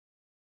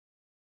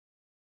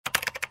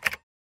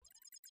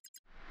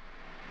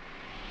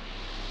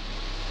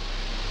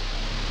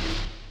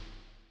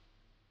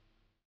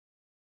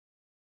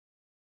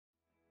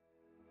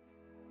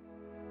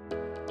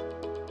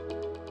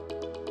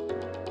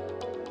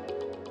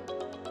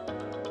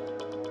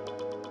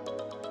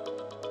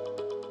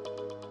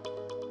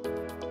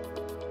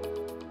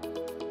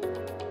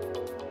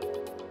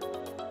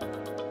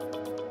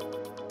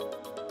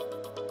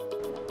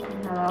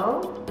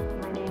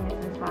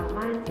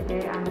and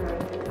today I'm going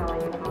to tell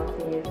you how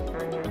to use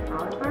Vernier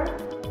caliper.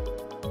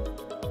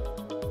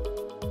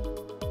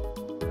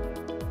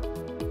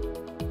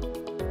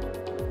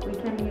 We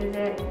can use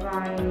it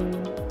by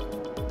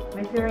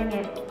measuring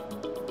it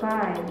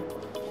by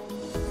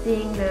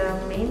seeing the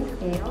main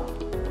scale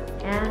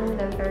and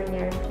the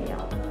Vernier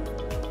scale.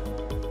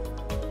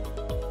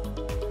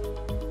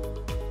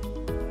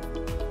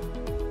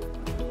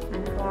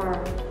 And for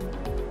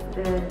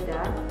the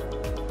depth,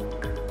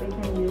 we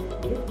can use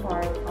this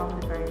part of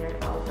the Vernier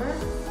caliper.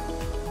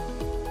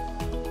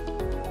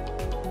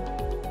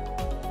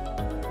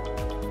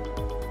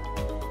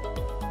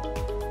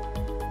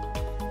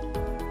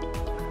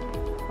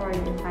 For the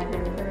inside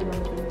diameter, we're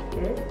going to use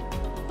this.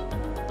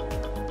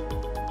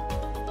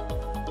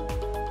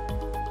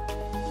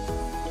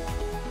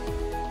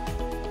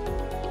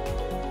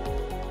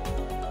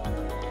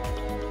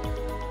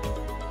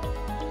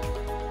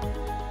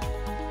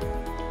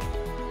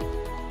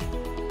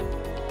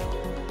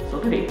 So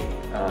today,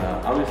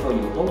 I will show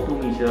you how to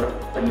measure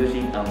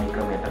using a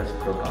micrometer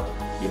screw gauge.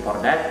 Before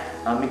that,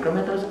 a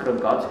micrometer screw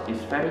gauge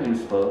is very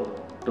useful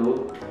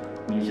to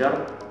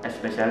measure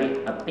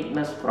especially a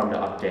thickness from the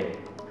object.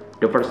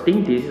 The first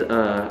thing, this is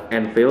a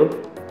anvil.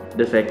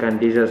 The second,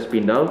 this is a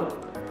spindle.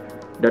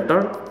 The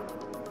third,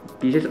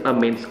 this is a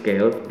main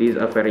scale. This is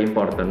a very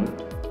important.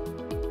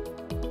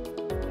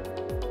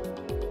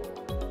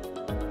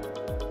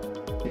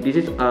 This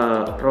is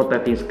a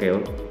rotating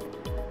scale.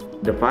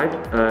 The five,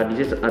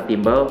 this is a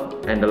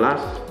thimble, and the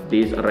last,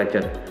 this is a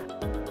ratchet.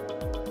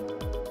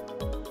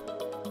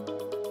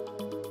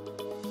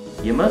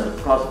 You must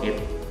close it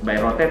by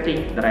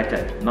rotating the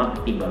ratchet, not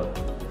the thimble,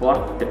 for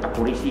the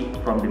accuracy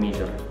from the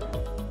measure.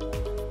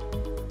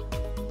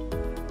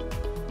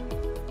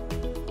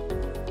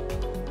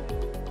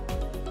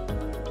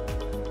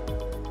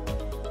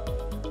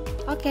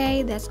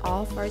 Okay, that's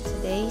all for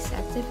today's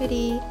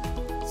activity.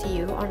 See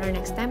you on our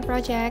next time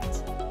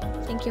project.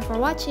 Thank you for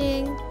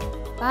watching.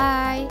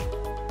 Bye!